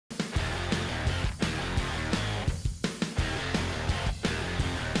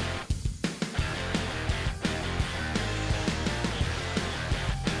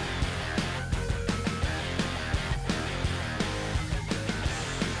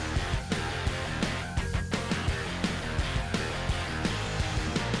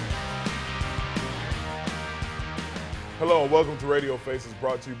Hello and welcome to Radio Faces,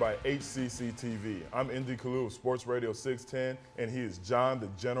 brought to you by HCCTV. I'm Kalu of Sports Radio 610, and he is John, the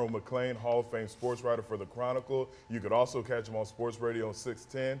General McClain, Hall of Fame sports writer for the Chronicle. You could also catch him on Sports Radio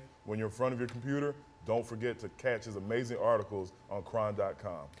 610. When you're in front of your computer, don't forget to catch his amazing articles on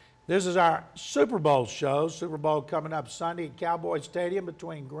Chron.com. This is our Super Bowl show. Super Bowl coming up Sunday at Cowboy Stadium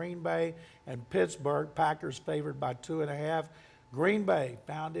between Green Bay and Pittsburgh. Packers favored by 2.5. Green Bay,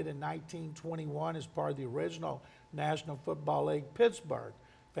 founded in 1921 as part of the original National Football League. Pittsburgh,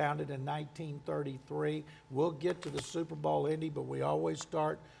 founded in 1933. We'll get to the Super Bowl, Indy, but we always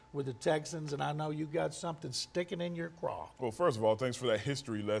start with the Texans, and I know you got something sticking in your craw. Well, first of all, thanks for that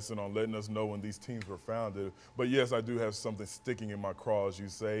history lesson on letting us know when these teams were founded. But yes, I do have something sticking in my craw, as you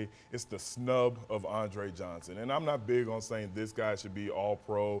say. It's the snub of Andre Johnson. And I'm not big on saying this guy should be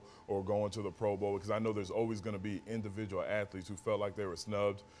all-pro or going to the Pro Bowl, because I know there's always going to be individual athletes who felt like they were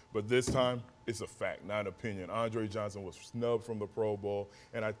snubbed. But this time, it's a fact, not an opinion. Andre Johnson was snubbed from the Pro Bowl,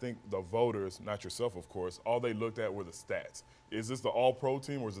 and I think the voters, not yourself, of course, all they looked at were the stats. Is this the all-pro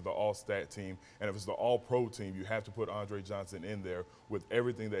team or is it the all-stat team? And if it's the all-pro team, you have to put Andre Johnson in there with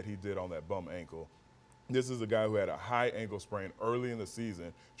everything that he did on that bum ankle. This is a guy who had a high ankle sprain early in the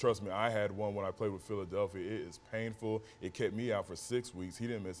season. Trust me, I had one when I played with Philadelphia. It is painful. It kept me out for 6 weeks. He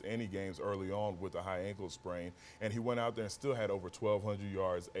didn't miss any games early on with a high ankle sprain. And he went out there and still had over 1,200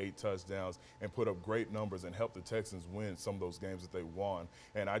 yards, 8 touchdowns, and put up great numbers and helped the Texans win some of those games that they won.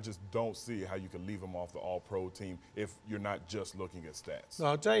 And I just don't see how you can leave him off the all-pro team if you're not just looking at stats. So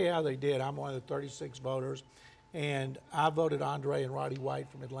I'll tell you how they did. I'm one of the 36 voters. And I voted Andre and Roddy White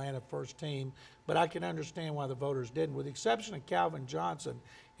from Atlanta first team, but I can understand why the voters didn't. With the exception of Calvin Johnson,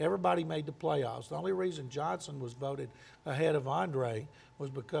 everybody made the playoffs. The only reason Johnson was voted ahead of Andre was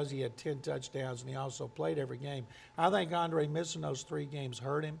because he had 10 touchdowns and he also played every game. I think Andre missing those 3 games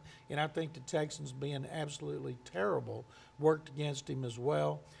hurt him, and I think the Texans being absolutely terrible worked against him as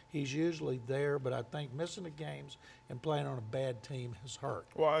well. He's usually there, but I think missing the games and playing on a bad team has hurt.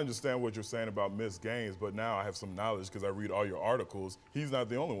 Well, I understand what you're saying about missed games, but now I have some knowledge because I read all your articles. He's not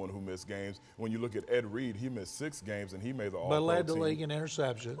the only one who missed games. When you look at Ed Reed, he missed 6 games and he made the all-pro team. But led the league in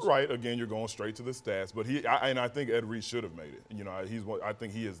interceptions. Right. Again, you're going straight to the stats. But I think Ed Reed should have made it. You know, I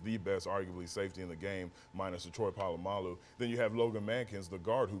think he is the best, arguably, safety in the game, minus the Troy Polamalu. Then you have Logan Mankins, the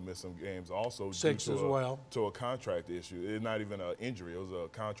guard, who missed some games also 6 as well. To a contract issue. It's not even an injury. It was a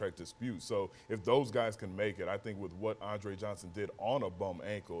contract dispute. So if those guys can make it, I think with what Andre Johnson did on a bum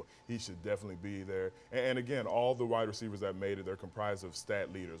ankle, he should definitely be there. And again, all the wide receivers that made it, they're comprised of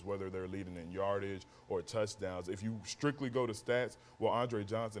stat leaders, whether they're leading in yardage or touchdowns. If you strictly go to stats, well, Andre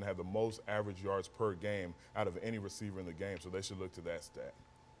Johnson had the most average yards per game out of any receiver in the game, so they should look to that stat.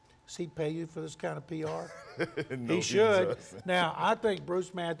 Does he pay you for this kind of PR? No, he should. Now, I think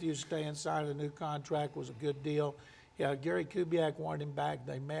Bruce Matthews staying signed a new contract was a good deal. Yeah, Gary Kubiak wanted him back.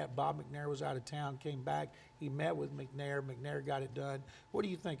 They met. Bob McNair was out of town, came back. He met with McNair. McNair got it done. What do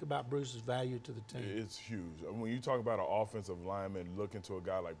you think about Bruce's value to the team? It's huge. When you talk about an offensive lineman, looking to a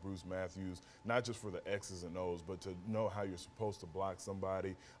guy like Bruce Matthews, not just for the X's and O's, but to know how you're supposed to block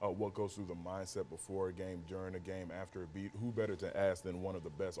somebody, what goes through the mindset before a game, during a game, after a beat, who better to ask than one of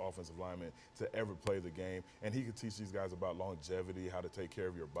the best offensive linemen to ever play the game? And he could teach these guys about longevity, how to take care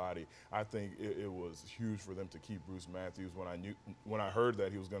of your body. I think it was huge for them to keep Bruce Matthews. When I heard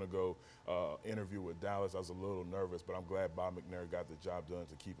that he was going to go interview with Dallas, I was a little nervous, but I'm glad Bob McNair got the job done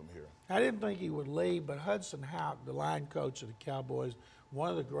to keep him here. I didn't think he would leave, but Hudson Houck, the line coach of the Cowboys, one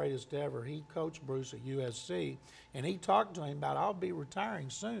of the greatest ever, he coached Bruce at USC, and he talked to him about, I'll be retiring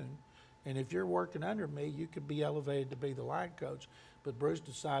soon, and if you're working under me, you could be elevated to be the line coach. But Bruce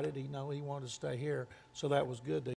decided he wanted to stay here, so that was good.